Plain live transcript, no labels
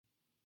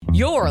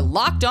You're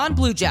Locked On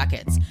Blue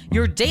Jackets,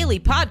 your daily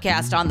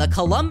podcast on the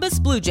Columbus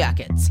Blue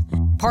Jackets,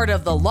 part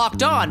of the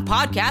Locked On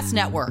Podcast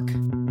Network.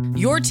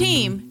 Your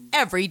team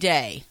every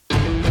day.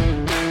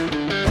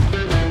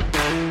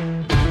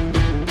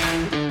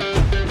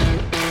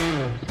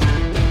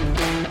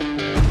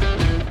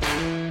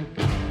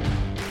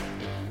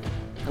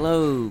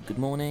 Hello, good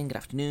morning, good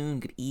afternoon,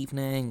 good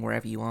evening,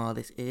 wherever you are.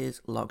 This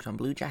is Locked On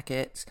Blue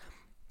Jackets.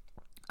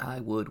 I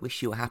would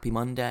wish you a happy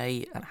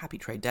Monday and a happy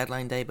trade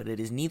deadline day, but it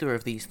is neither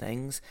of these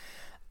things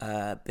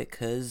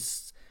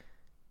because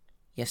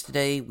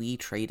yesterday we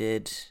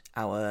traded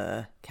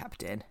our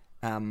captain.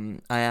 I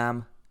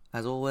am,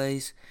 as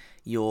always,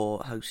 your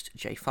host,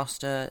 Jay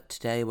Foster.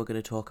 Today we're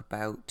going to talk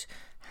about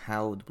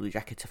how the Blue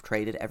Jackets have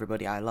traded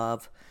everybody I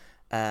love,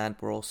 and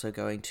we're also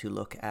going to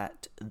look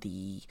at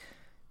the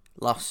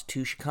loss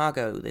to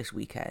Chicago this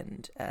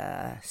weekend.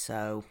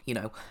 So, you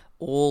know,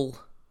 all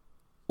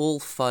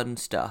fun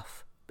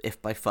stuff. If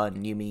by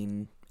fun you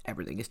mean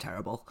everything is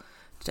terrible.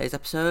 Today's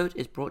episode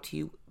is brought to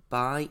you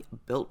by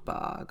Built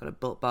Bar. Go to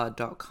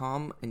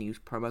BuiltBar.com and use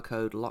promo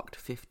code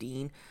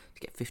LOCKED15 to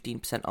get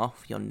 15%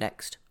 off your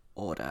next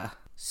order.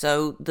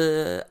 So,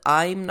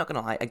 I'm not going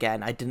to lie,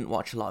 again, I didn't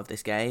watch a lot of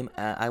this game.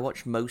 I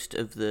watched most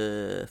of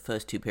the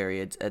first two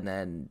periods and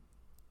then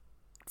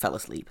fell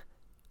asleep.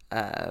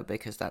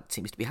 Because that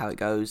seems to be how it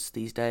goes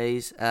these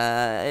days.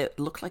 It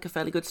looked like a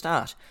fairly good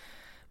start.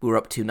 We were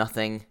up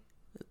 2-0,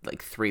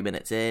 like 3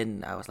 minutes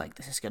in. I was like,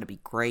 this is going to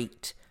be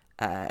great.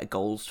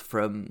 Goals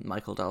from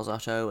Michael Del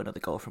Zotto, another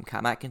goal from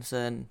Cam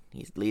Atkinson.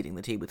 He's leading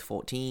the team with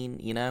 14,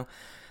 you know.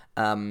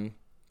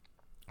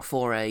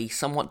 For a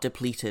somewhat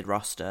depleted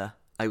roster,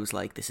 I was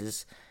like, this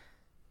is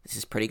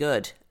pretty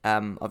good.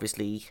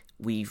 Obviously,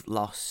 we've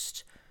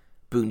lost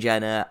Boone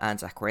Jenner and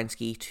Zach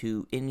Werenski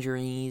to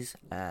injuries.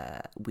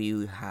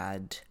 We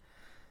had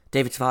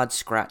David Savard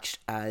scratched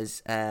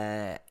as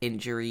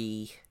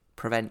injury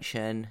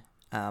prevention.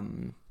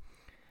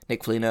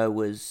 Nick Foligno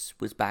was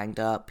banged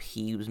up.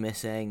 He was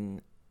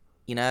missing.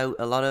 You know,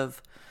 a lot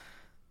of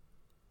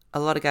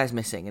guys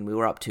missing, and we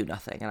were up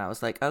 2-0. And I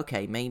was like,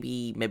 okay,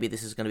 maybe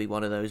this is going to be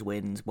one of those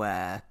wins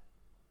where,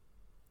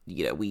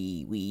 you know,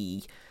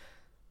 we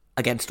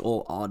against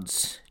all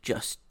odds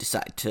just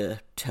decide to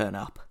turn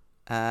up.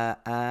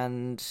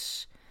 And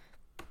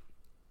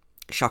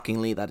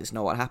shockingly, that is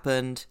not what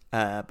happened.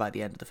 By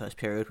the end of the first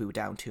period, we were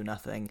down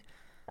 2-0.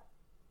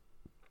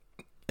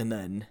 And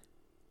then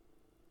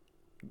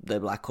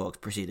the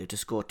Blackhawks proceeded to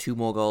score 2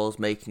 more goals,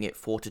 making it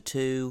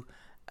 4-2.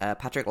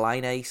 Patrick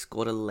Laine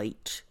scored a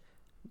late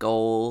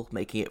goal,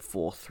 making it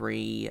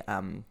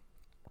 4-3.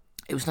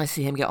 It was nice to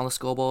see him get on the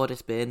scoreboard.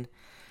 It's been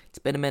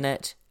a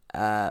minute,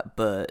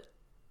 but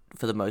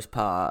for the most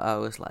part, I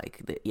was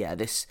like,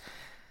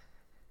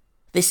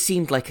 this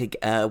seemed like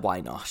a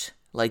why not?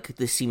 Like,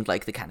 this seemed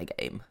like the kind of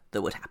game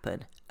that would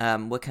happen.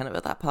 We're kind of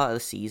at that part of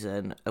the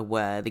season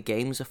where the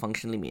games are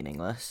functionally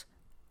meaningless.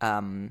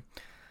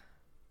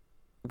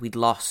 We'd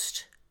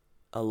lost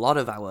a lot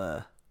of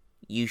our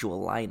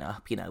usual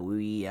lineup. You know,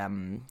 we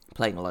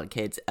playing a lot of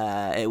kids.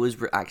 It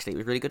was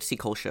really good to see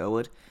Cole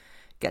Sherwood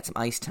get some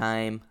ice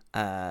time.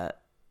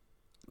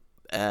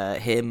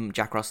 Him,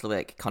 Jack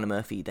Roslovic, Connor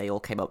Murphy, they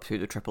all came up through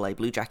the AAA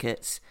Blue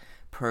Jackets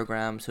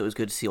program, so it was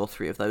good to see all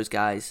three of those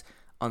guys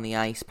on the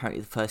ice.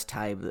 Apparently the first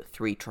time that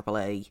 3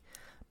 AAA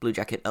Blue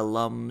Jacket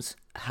alums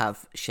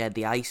have shared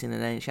the ice in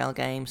an NHL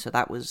game, so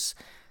that was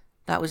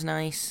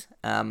nice.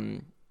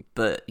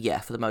 But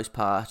yeah, for the most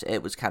part,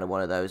 it was kind of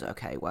one of those,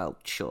 okay, well,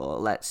 sure,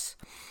 let's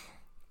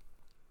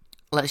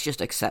just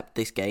accept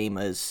this game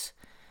as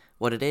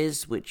what it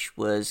is, which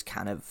was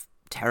kind of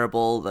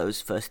terrible,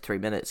 those first 3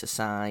 minutes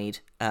aside,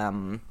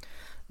 and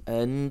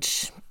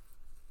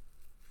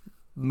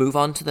move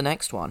on to the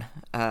next one.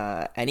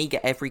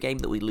 Every game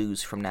that we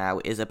lose from now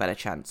is a better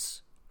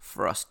chance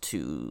for us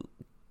to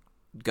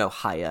go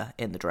higher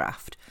in the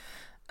draft.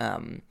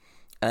 And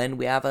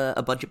we have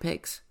a bunch of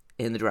picks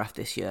in the draft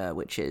this year,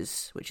 which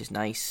is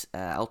nice.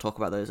 I'll talk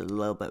about those in a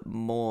little bit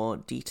more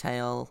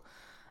detail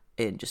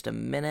in just a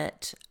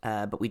minute.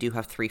 But we do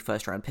have 3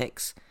 first-round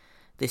picks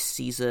this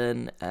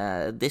season.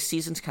 This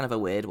season's kind of a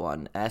weird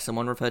one.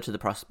 Someone referred to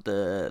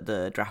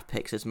the draft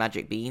picks as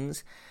magic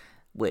beans,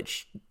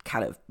 which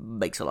kind of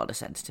makes a lot of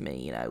sense to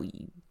me. You know,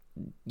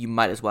 you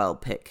might as well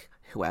pick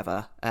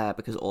whoever,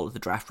 because all of the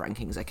draft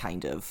rankings are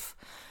kind of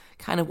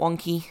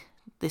wonky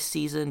this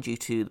season due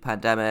to the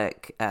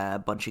pandemic. A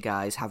bunch of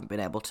guys haven't been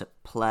able to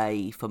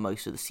play for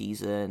most of the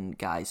season.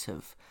 Guys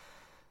have,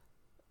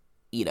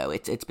 you know,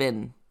 it's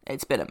been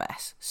a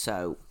mess.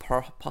 So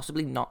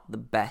possibly not the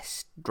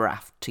best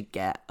draft to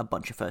get a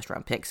bunch of first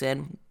round picks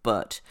in,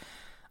 but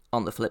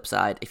on the flip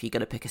side, if you're going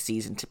to pick a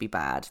season to be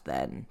bad,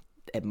 then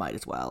it might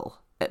as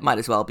well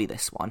be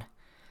this one.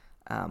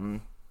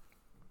 And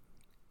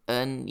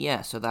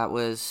yeah, so that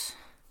was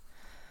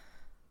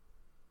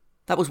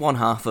one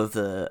half of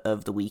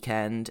the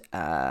weekend.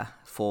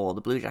 For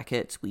the Blue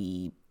Jackets,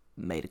 we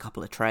made a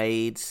couple of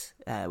trades,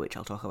 which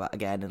I'll talk about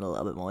again in a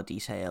little bit more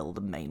detail.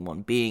 The main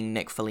one being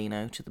Nick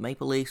Foligno to the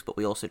Maple Leafs, but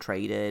we also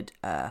traded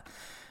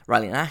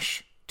Riley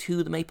Nash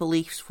to the Maple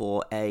Leafs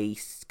for a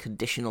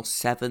conditional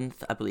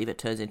 7th. I believe it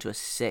turns into a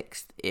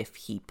 6th if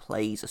he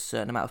plays a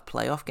certain amount of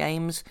playoff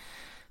games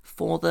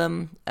for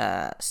them.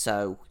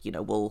 So,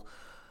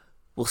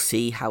 we'll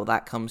see how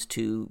that comes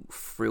to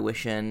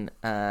fruition.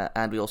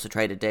 And we also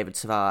traded David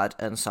Savard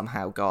and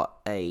somehow got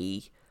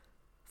a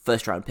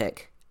first-round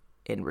pick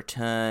in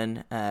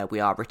return. We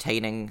are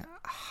retaining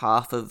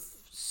half of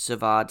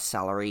Savard's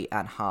salary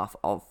and half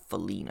of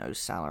Foligno's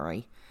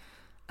salary.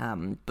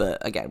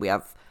 But again, we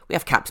have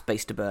cap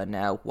space to burn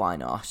now. Why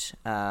not?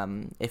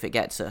 If it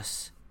gets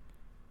us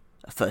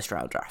a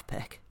first-round draft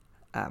pick.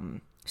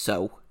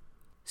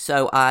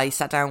 So I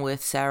sat down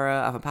with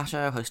Sarah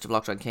Avampasha, host of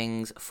Locked On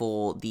Kings,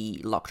 for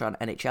the Locked On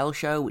NHL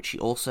show, which she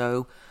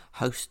also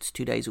hosts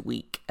 2 days a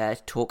week, to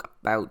talk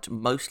about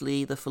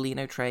mostly the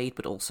Foligno trade,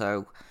 but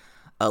also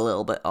a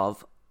little bit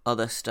of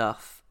other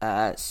stuff.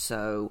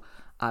 So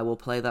I will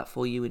play that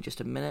for you in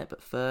just a minute,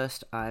 but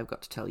first I've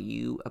got to tell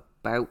you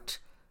about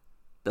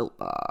Built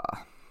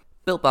Bar.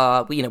 Built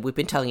Bar, we've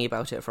been telling you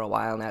about it for a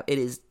while now. It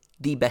is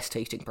the best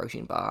tasting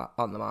protein bar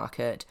on the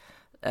market.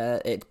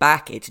 It's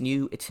back, it's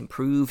new, it's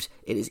improved,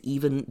 it is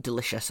even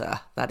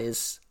deliciouser. That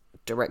is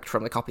direct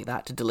from the copy,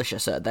 that to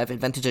deliciouser. They've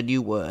invented a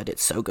new word,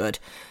 it's so good.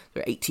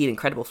 There are 18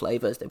 incredible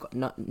flavours. They've got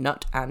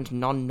nut and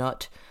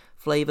non-nut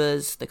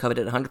flavours. They're covered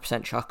in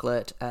 100%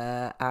 chocolate.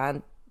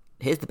 And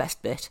here's the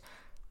best bit.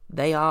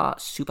 They are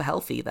super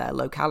healthy. They're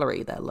low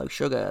calorie, they're low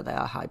sugar, they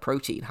are high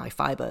protein, high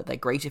fiber. They're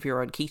great if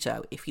you're on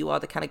keto. If you are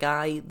the kind of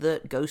guy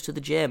that goes to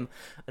the gym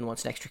and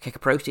wants an extra kick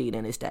of protein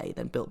in his day,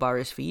 then Built Bar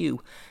is for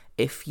you.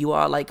 If you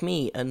are like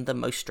me and the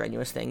most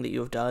strenuous thing that you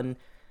have done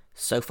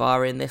so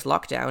far in this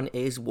lockdown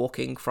is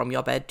walking from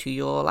your bed to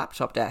your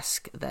laptop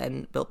desk,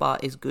 then Built Bar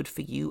is good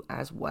for you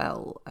as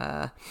well.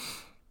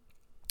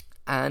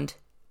 And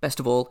best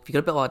of all, if you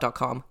go to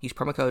BuiltBar.com, use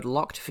promo code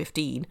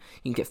LOCKED15,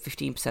 you can get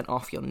 15%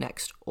 off your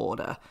next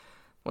order.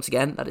 Once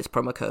again, that is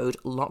promo code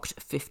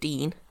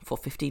LOCKED15 for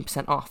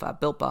 15% off at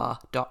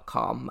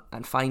BuiltBar.com,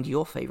 and find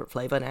your favourite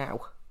flavour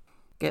now.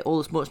 Get all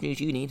the sports news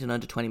you need in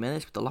under 20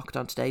 minutes with the Locked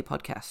On Today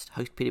podcast.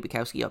 Host Peter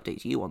Bukowski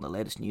updates you on the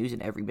latest news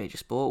in every major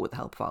sport with the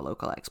help of our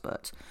local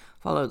experts.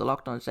 Follow the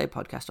Locked On Today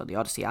podcast on the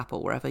Odyssey app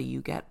or wherever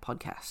you get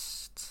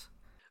podcasts.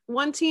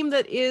 One team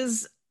that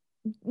is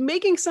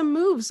making some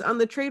moves on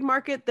the trade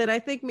market that I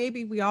think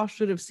maybe we all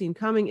should have seen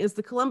coming is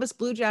the Columbus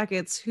Blue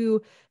Jackets,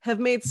 who have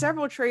made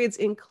several trades,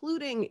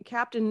 including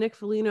Captain Nick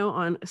Foligno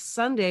on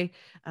Sunday.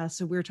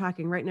 So we're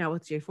talking right now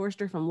with Jay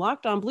Forster from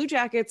Locked On Blue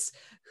Jackets,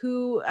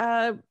 who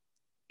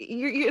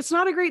it's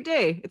not a great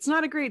day. It's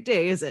not a great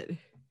day, is it?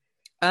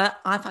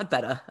 I've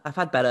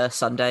had better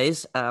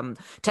Sundays.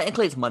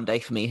 Technically it's Monday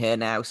for me here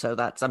now, so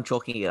I'm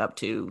chalking it up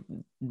to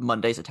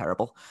Mondays are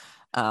terrible.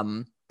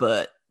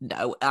 But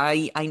no,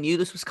 I knew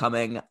this was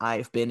coming.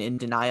 I've been in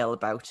denial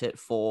about it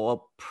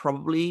for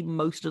probably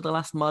most of the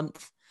last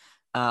month.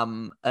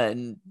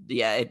 And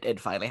yeah, it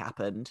finally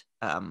happened.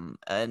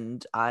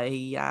 And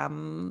I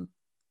am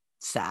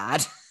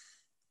sad.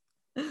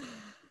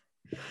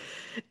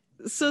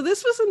 So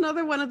this was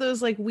another one of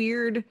those like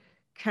weird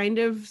kind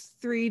of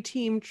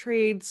 3-team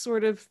trade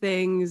sort of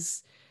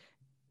things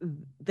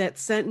that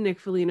sent Nick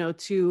Foligno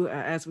to,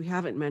 as we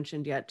haven't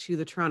mentioned yet, to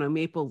the Toronto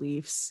Maple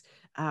Leafs,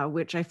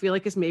 which I feel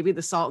like is maybe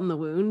the salt in the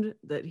wound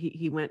that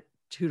he went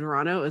to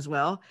Toronto as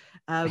well.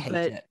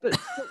 But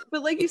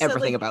like you said,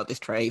 everything about this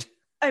trade.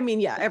 I mean,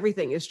 yeah,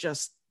 everything is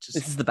just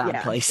this is the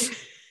bad place.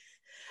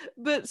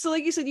 But so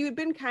like you said, you had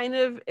been kind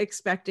of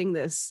expecting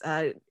this.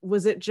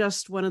 Was it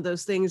just one of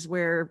those things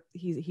where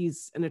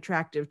he's an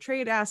attractive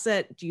trade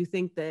asset? Do you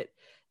think that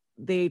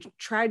they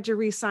tried to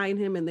re-sign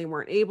him and they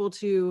weren't able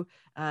to?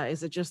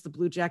 Is it just the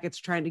Blue Jackets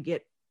trying to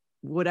get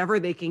whatever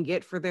they can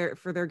get for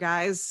their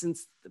guys,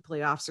 since the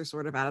playoffs are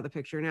sort of out of the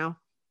picture now?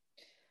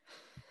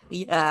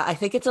 Yeah, I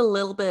think it's a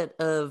little bit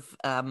of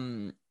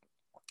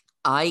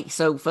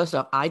so first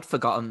off, I'd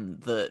forgotten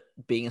that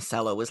being a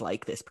seller was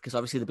like this, because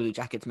obviously the Blue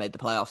Jackets made the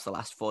playoffs the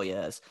last 4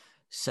 years.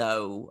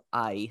 So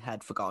I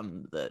had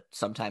forgotten that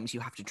sometimes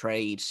you have to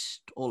trade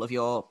all of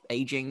your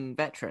aging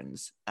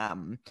veterans.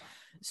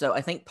 So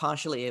I think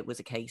partially it was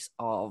a case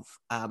of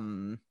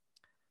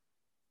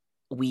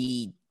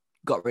we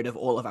got rid of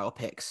all of our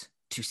picks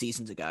 2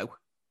 seasons ago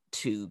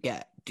to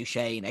get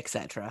Duchesne,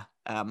 etc.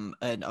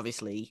 And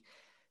obviously,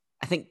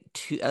 I think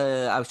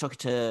I was talking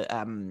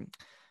to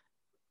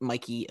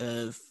Mikey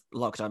of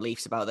Locked On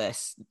Leafs about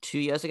this 2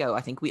 years ago.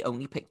 I think we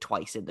only picked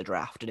twice in the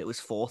draft, and it was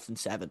 4th and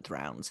 7th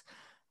rounds.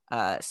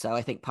 So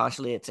I think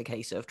partially it's a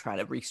case of trying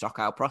to restock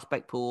our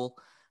prospect pool.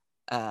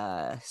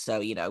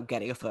 So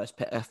getting a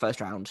first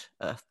round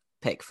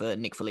pick for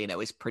Nick Foligno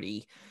is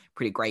pretty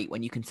great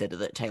when you consider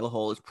that Taylor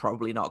Hall is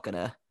probably not going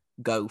to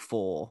go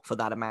for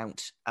that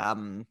amount.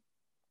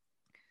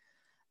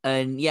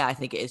 And yeah, I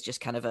think it is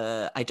just kind of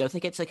I don't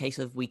think it's a case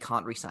of we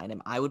can't re-sign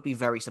him. I would be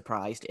very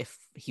surprised if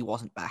he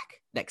wasn't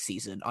back next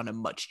season on a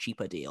much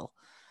cheaper deal,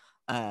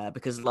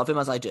 because love him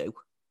as I do,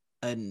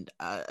 and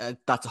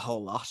that's a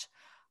whole lot.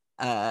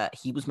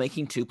 He was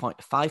making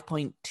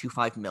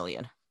 $5.25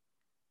 million,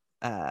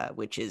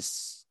 which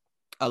is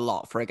a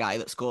lot for a guy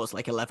that scores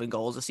like 11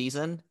 goals a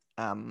season.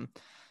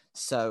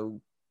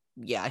 So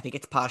yeah, I think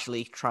it's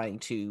partially trying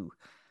to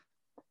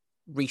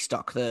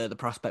restock the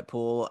prospect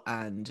pool,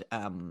 and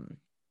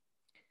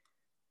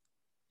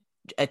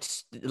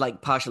it's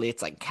like partially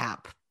it's like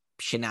cap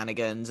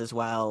shenanigans as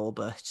well,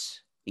 but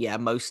yeah,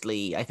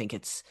 mostly I think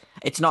it's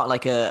not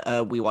like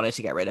a we wanted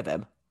to get rid of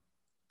him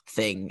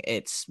thing.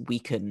 It's we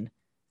can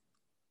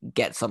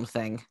get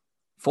something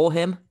for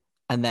him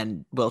and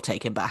then we'll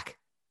take him back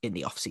in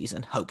the off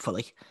season,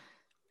 hopefully.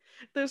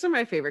 Those are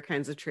my favorite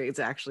kinds of trades,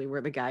 actually,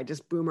 where the guy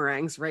just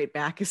boomerangs right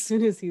back as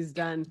soon as he's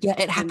done. Yeah,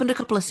 it happened a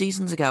couple of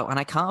seasons ago, and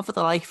I can't for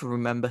the life of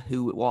remember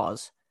who it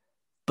was,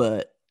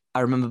 but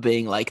I remember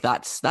being like,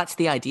 that's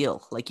the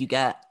ideal. Like, you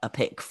get a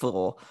pick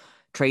for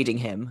trading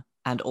him,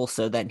 and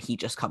also then he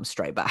just comes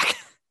straight back.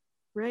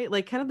 Right,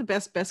 like kind of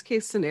the best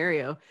case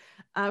scenario.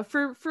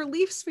 For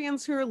Leafs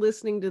fans who are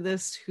listening to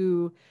this,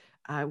 who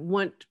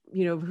want,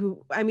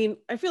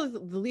 I feel like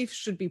the Leafs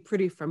should be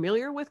pretty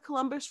familiar with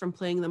Columbus from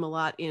playing them a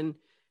lot in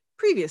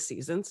previous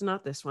seasons,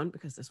 not this one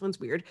because this one's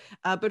weird.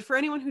 But for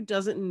anyone who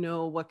doesn't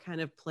know what kind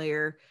of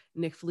player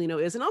Nick Foligno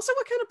is, and also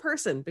what kind of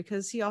person,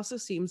 because he also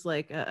seems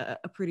like a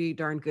pretty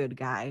darn good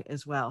guy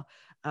as well.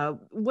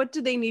 What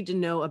do they need to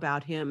know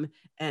about him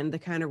and the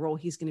kind of role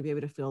he's going to be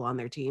able to fill on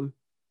their team?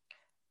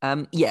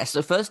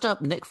 So first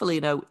up, Nick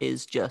Foligno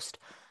is just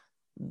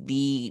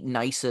the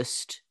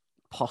nicest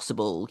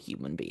possible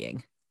human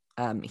being.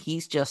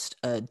 He's just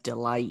a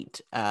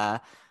delight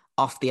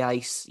off the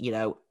ice.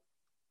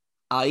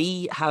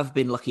 I have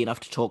been lucky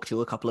enough to talk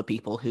to a couple of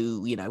people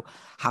who,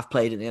 have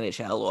played in the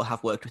NHL or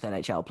have worked with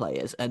NHL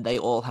players, and they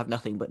all have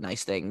nothing but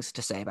nice things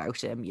to say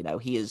about him.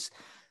 He's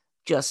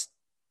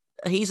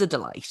a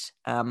delight.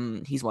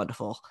 He's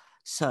wonderful.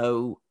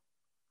 So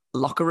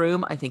locker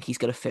room, I think he's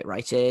going to fit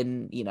right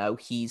in.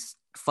 He's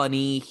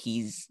funny.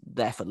 He's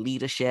there for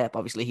leadership.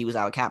 Obviously, he was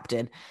our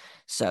captain.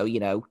 So,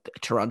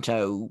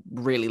 Toronto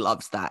really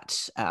loves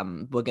that.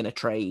 We're going to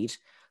trade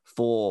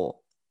for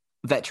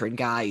veteran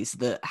guys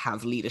that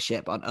have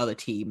leadership on other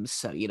teams.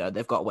 So,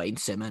 they've got Wayne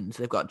Simmons,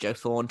 they've got Joe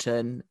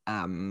Thornton,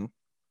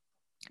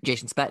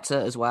 Jason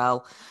Spezza as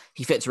well.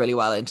 He fits really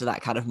well into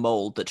that kind of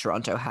mold that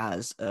Toronto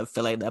has of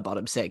filling their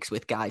bottom six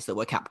with guys that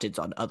were captains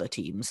on other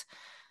teams,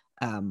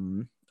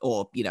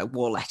 or,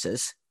 war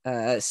letters.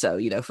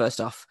 So, first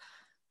off,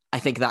 I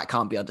think that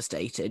can't be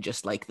understated.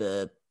 Just like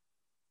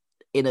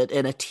in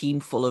a team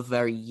full of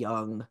very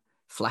young,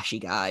 flashy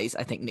guys,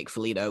 I think Nick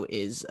Foligno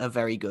is a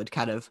very good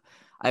kind of,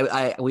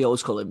 we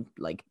always call him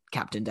like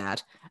Captain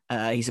Dad.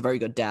 He's a very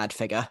good dad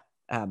figure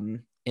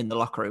in the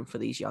locker room for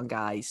these young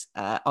guys.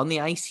 On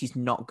the ice, he's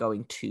not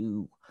going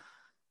to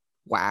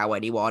wow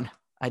anyone,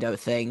 I don't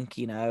think.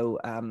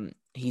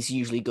 He's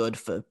usually good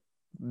for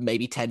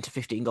maybe 10 to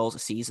 15 goals a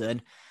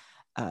season,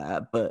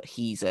 but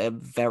he's a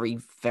very,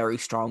 very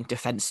strong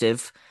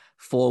defensive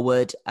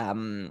forward.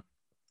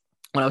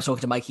 When I was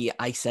talking to Mikey,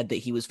 I said that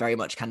he was very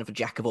much kind of a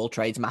jack of all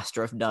trades,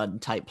 master of none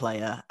type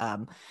player.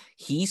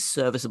 He's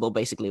serviceable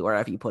basically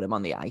wherever you put him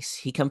on the ice.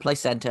 He can play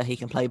center. He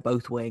can play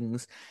both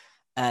wings.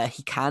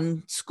 He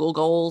can score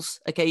goals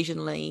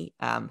occasionally.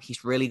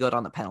 He's really good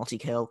on the penalty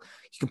kill.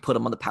 You can put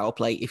him on the power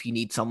play if you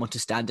need someone to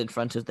stand in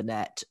front of the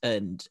net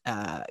and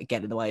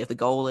get in the way of the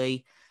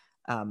goalie.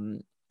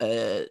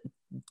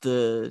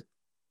 The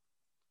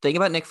thing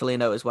about Nick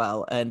Foligno as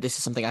well, and this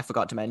is something I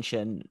forgot to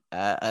mention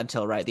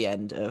until right at the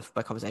end of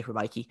my conversation with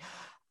Mikey,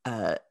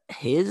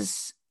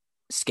 his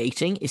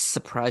skating is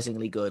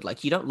surprisingly good.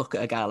 Like, you don't look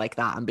at a guy like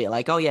that and be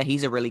like, oh yeah,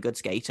 he's a really good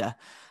skater.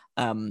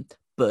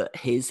 But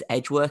his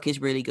edge work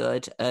is really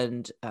good.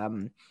 And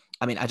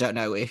I don't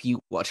know if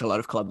you watch a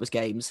lot of Columbus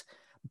games,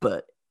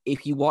 but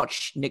if you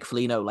watch Nick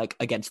Foligno like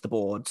against the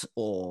boards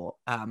or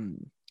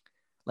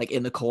like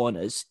in the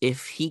corners,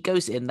 if he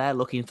goes in there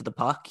looking for the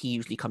puck, he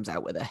usually comes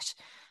out with it.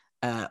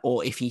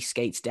 Or if he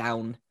skates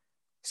down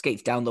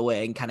the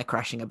wing, kind of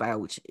crashing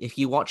about. If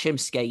you watch him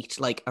skate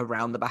like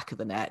around the back of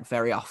the net,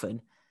 very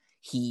often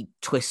he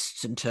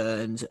twists and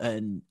turns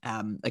and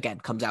again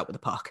comes out with the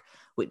puck,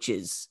 which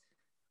is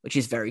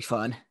very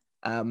fun.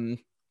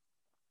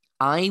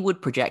 I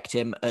would project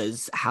him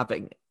as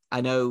having. I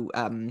know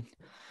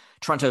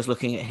Toronto's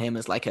looking at him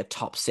as like a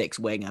top six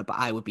winger, but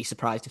I would be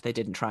surprised if they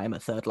didn't try him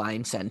at third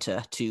line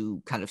center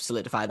to kind of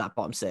solidify that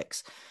bottom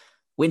six.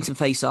 Win some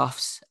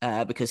face-offs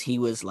because he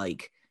was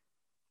like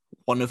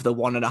one of the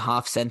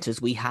 1.5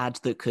 centers we had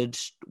that could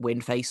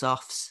win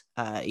face-offs,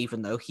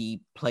 even though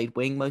he played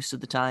wing most of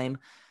the time.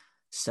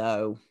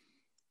 So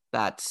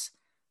that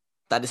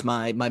is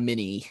my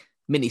mini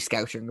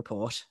scouting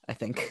report, I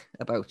think,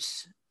 about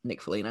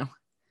Nick Foligno.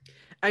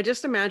 I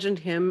just imagined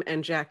him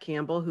and Jack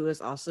Campbell, who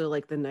is also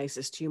like the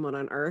nicest human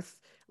on earth,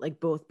 like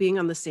both being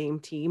on the same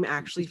team,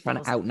 actually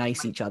trying to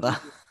out-nice each other.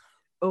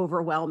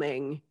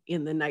 Overwhelming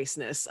in the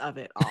niceness of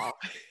it all.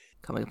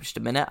 Coming up in just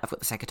a minute, I've got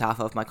the second half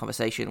of my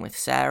conversation with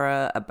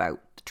Sarah about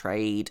the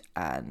trade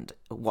and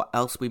what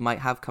else we might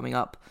have coming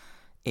up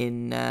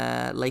in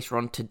later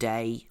on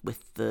today,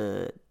 with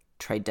the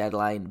trade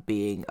deadline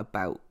being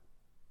about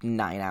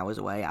 9 hours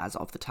away as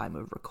of the time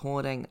of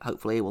recording.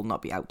 Hopefully it will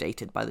not be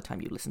outdated by the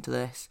time you listen to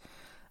this.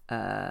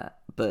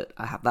 But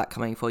I have that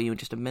coming for you in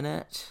just a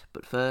minute.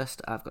 But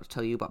first, I've got to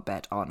tell you about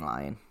Bet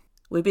Online.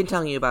 We've been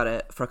telling you about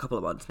it for a couple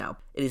of months now.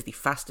 It is the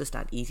fastest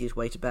and easiest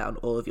way to bet on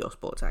all of your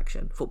sports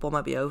action. Football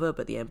might be over,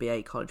 but the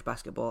NBA, college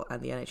basketball,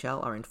 and the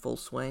NHL are in full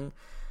swing.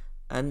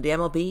 And the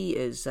MLB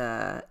is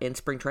in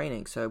spring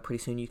training, so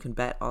pretty soon you can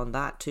bet on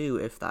that too,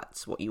 if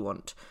that's what you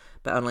want.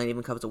 BetOnline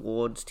even covers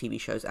awards, TV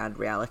shows, and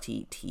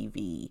reality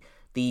TV.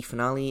 The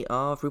finale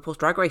of RuPaul's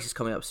Drag Race is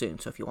coming up soon,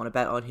 so if you want to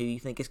bet on who you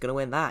think is going to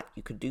win that,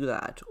 you could do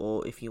that.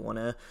 Or if you want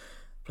to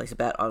place a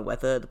bet on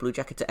whether the Blue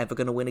Jackets are ever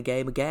going to win a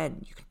game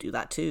again, you can do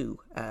that too.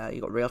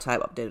 You've got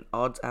real-time updated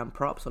odds and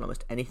props on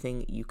almost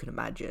anything you can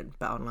imagine.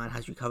 BetOnline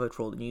has you covered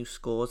for all the news,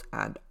 scores,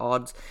 and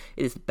odds.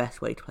 It is the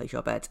best way to place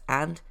your bets,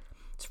 and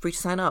it's free to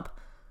sign up.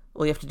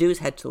 All you have to do is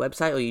head to the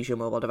website or use your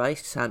mobile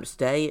device to sign up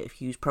today.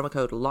 If you use promo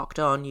code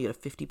LOCKEDON, you get a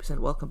 50%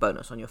 welcome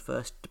bonus on your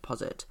first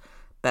deposit.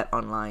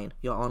 BetOnline,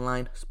 your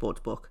online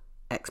sportsbook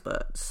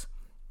experts.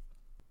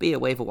 Be a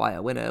waiver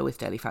wire winner with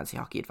daily fantasy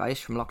hockey advice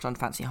from Locked On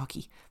Fantasy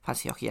Hockey.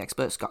 Fantasy hockey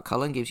expert Scott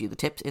Cullen gives you the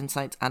tips,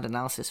 insights, and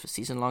analysis for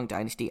season-long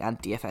Dynasty and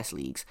DFS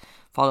leagues.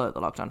 Follow the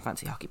Locked On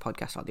Fantasy Hockey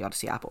podcast on the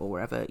Odyssey app or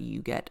wherever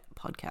you get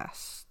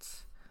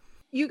podcasts.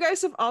 You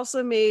guys have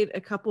also made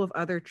a couple of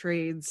other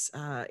trades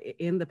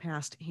in the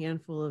past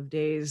handful of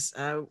days.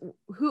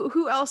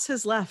 Who else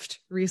has left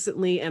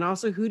recently? And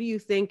also, who do you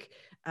think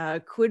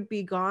could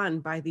be gone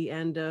by the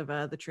end of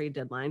the trade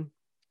deadline?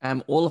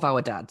 All of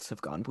our dads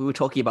have gone. We were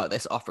talking about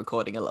this off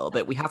recording a little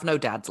bit. We have no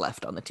dads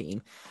left on the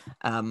team.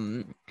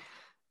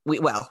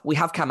 We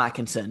have Cam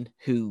Atkinson,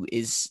 who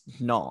is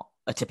not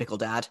a typical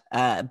dad,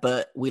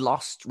 but we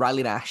lost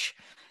Riley Nash,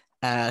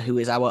 who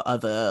is our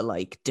other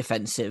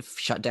defensive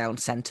shutdown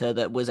center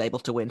that was able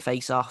to win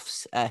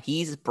faceoffs.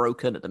 He's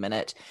broken at the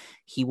minute.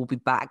 He will be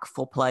back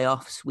for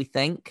playoffs, we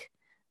think.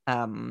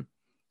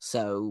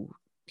 So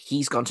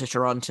he's gone to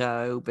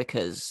Toronto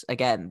because,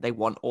 again, they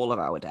want all of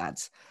our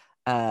dads.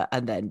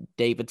 And then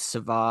David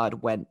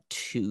Savard went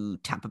to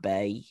Tampa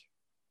Bay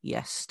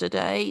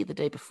yesterday, the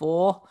day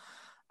before.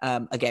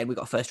 Again, we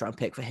got a first-round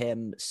pick for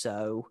him.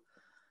 So,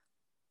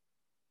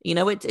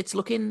 it's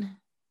looking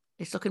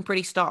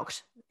pretty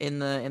stocked in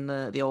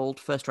the old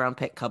first-round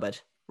pick cupboard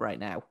right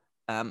now.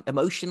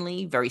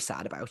 Emotionally, very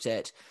sad about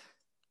it.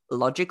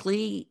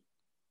 Logically,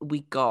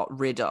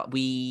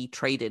 we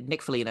traded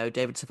Nick Foligno,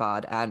 David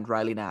Savard, and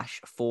Riley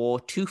Nash for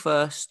 2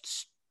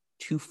 firsts,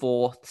 2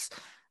 fourths,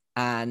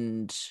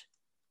 and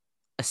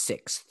a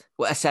 6th.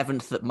 Well, a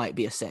 7th that might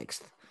be a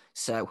 6th.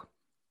 So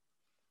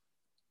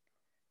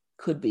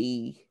it could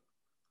be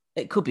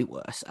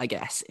worse, I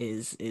guess,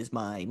 is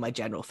my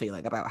general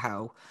feeling about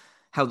how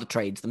the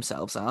trades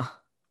themselves are.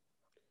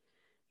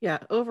 Yeah,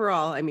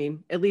 overall, I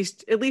mean, at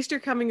least you're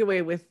coming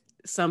away with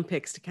some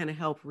picks to kind of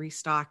help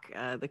restock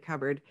the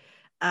cupboard.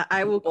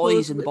 I will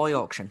boys in boy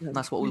auction.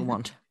 That's what we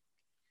want.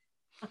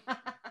 I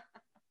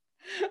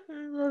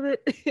love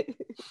it.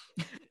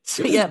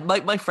 So yeah,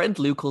 my friend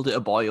Lou called it a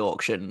boy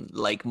auction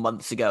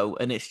months ago,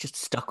 and it's just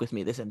stuck with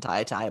me this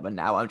entire time. And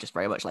now I'm just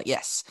very much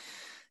yes,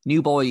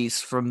 new boys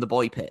from the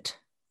boy pit.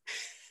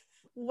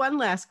 One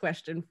last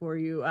question for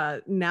you.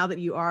 Now that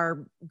you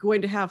are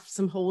going to have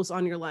some holes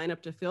on your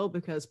lineup to fill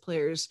because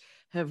players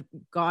have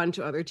gone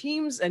to other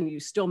teams and you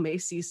still may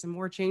see some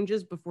more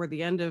changes before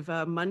the end of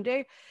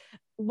Monday,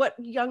 what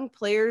young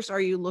players are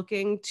you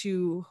looking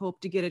to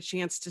hope to get a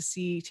chance to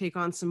see take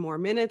on some more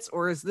minutes?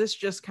 Or is this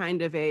just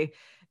kind of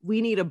we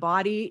need a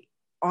body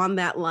on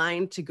that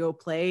line to go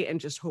play and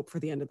just hope for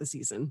the end of the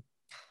season?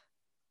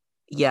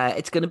 Yeah,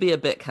 it's going to be a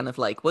bit kind of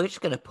we're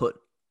just going to put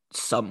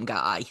some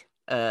guy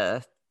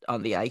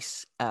on the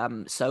ice.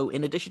 So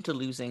in addition to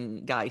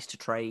losing guys to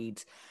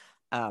trade,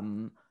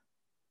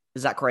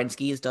 Zach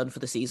Werenski is done for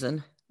the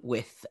season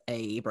with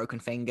a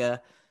broken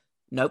finger.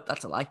 Nope,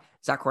 that's a lie.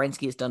 Zach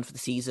Werenski is done for the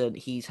season.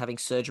 He's having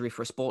surgery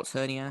for a sports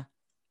hernia.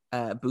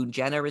 Boone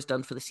Jenner is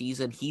done for the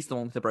season. He's the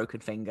one with the broken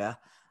finger.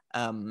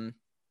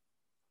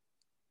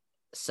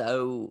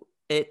 So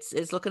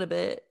it's looking a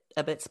bit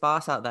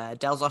sparse out there.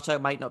 Del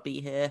Zotto might not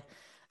be here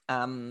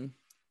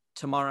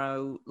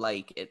tomorrow.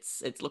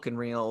 It's looking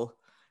real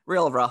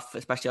rough,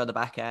 especially on the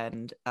back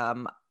end.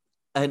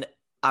 And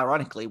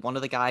ironically, one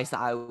of the guys that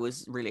I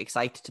was really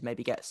excited to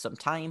maybe get some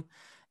time,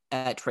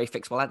 Trey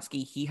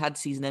Fix-Wolanski, he had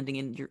season-ending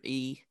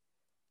injury.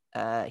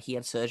 He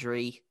had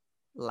surgery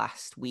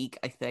last week,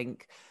 I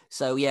think.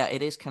 So yeah,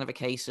 it is kind of a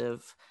case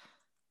of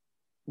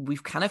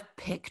we've kind of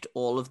picked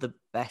all of the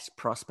best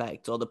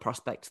prospects or the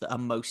prospects that are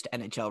most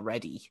NHL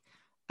ready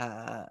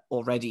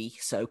already.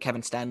 So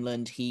Kevin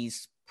Stenlund,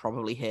 he's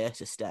probably here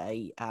to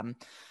stay.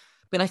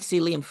 Be nice to see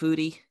Liam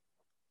Foudy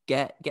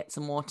get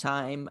some more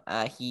time.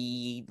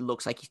 He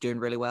looks like he's doing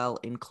really well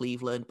in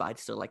Cleveland, but I'd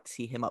still like to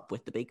see him up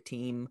with the big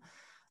team.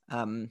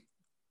 On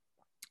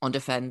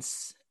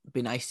defense,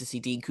 be nice to see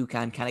Dean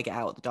Kukan kind of get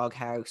out of the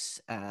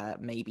doghouse.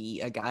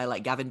 Maybe a guy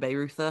like Gavin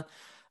Bayreuther,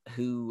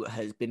 who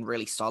has been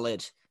really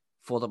solid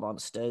for the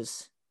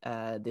Monsters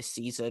this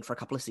season, for a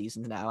couple of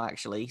seasons now,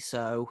 actually.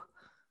 So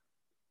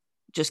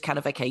just kind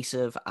of a case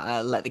of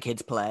let the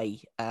kids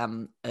play.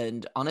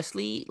 And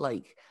honestly,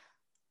 like,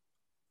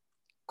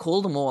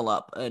 call them all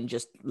up and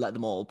just let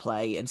them all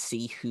play and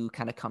see who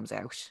kind of comes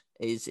out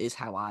is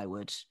how I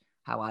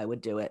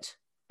would do it.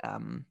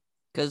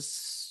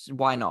 Because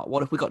why not?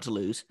 What have we got to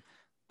lose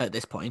at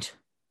this point?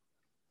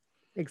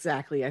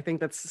 Exactly. I think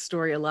that's the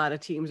story a lot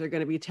of teams are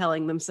going to be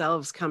telling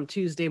themselves come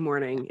Tuesday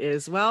morning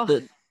is, well,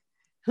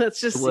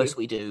 let's just the worse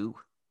we do,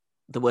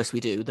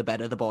 the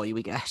better the boy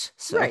we get.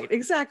 So. Right.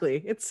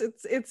 Exactly. It's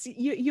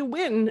you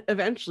win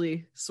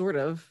eventually, sort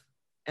of,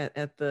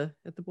 at the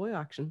boy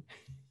auction.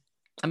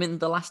 I mean,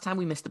 the last time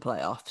we missed the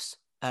playoffs,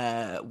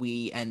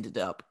 we ended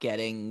up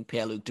getting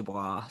Pierre-Luc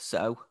Dubois.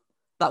 So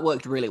that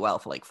worked really well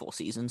for like 4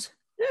 seasons.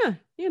 Yeah.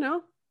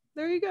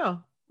 There you go.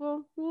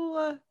 Well,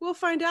 we'll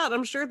find out.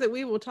 I'm sure that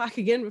we will talk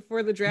again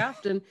before the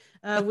draft, and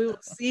we will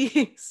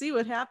see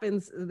what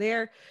happens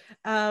there.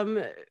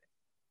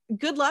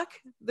 Good luck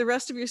the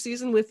rest of your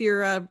season with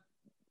your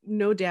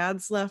no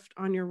dads left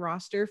on your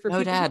roster. For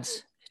no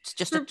dads. It's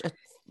just a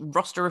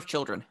roster of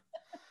children.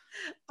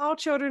 All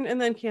children, and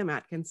then Cam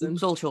Atkinson.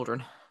 It's all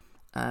children.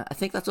 I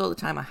think that's all the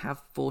time I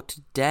have for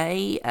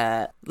today.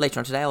 Later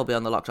on today, I'll be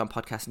on the Locked On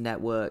Podcast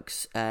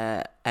Network's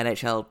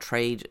NHL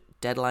Trade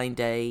Deadline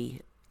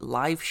Day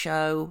live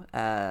show.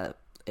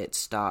 It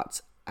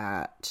starts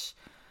at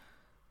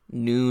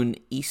noon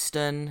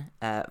Eastern.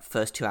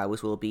 First 2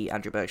 hours will be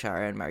Andrew Berkshire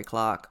and Mary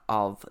Clark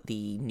of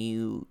the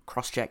new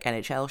Crosscheck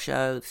NHL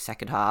show. The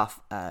second half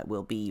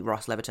will be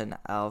Ross Leviton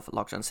of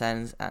Locked On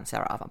Sens and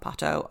Sarah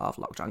Avampato of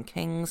Locked On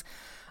Kings.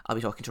 I'll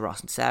be talking to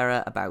Ross and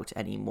Sarah about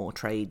any more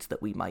trades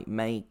that we might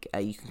make.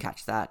 You can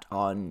catch that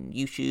on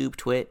YouTube,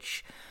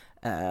 Twitch,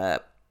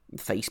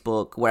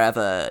 Facebook,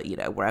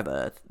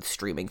 wherever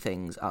streaming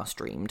things are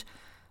streamed.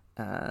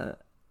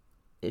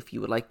 If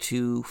you would like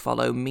to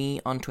follow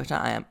me on Twitter,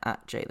 I am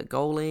at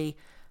JTheGoalie.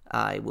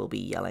 I will be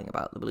yelling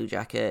about the Blue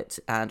Jackets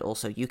and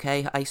also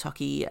UK ice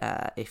hockey.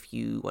 If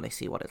you want to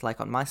see what it's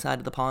like on my side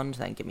of the pond,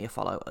 then give me a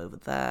follow over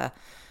there.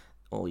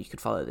 Or you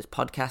could follow this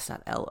podcast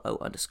at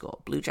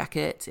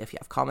LO_Blue-Jacket. If you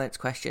have comments,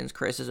 questions,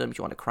 criticisms,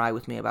 you want to cry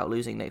with me about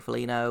losing Nate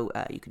Foligno,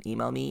 you can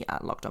email me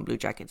at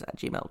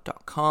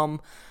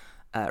lockedonbluejackets@gmail.com.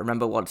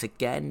 Remember, once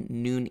again,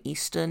 noon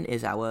Eastern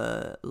is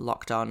our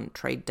Locked On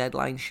Trade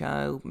Deadline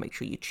show. Make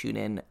sure you tune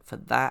in for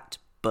that.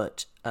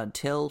 But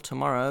until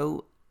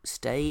tomorrow,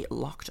 stay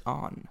locked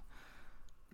on.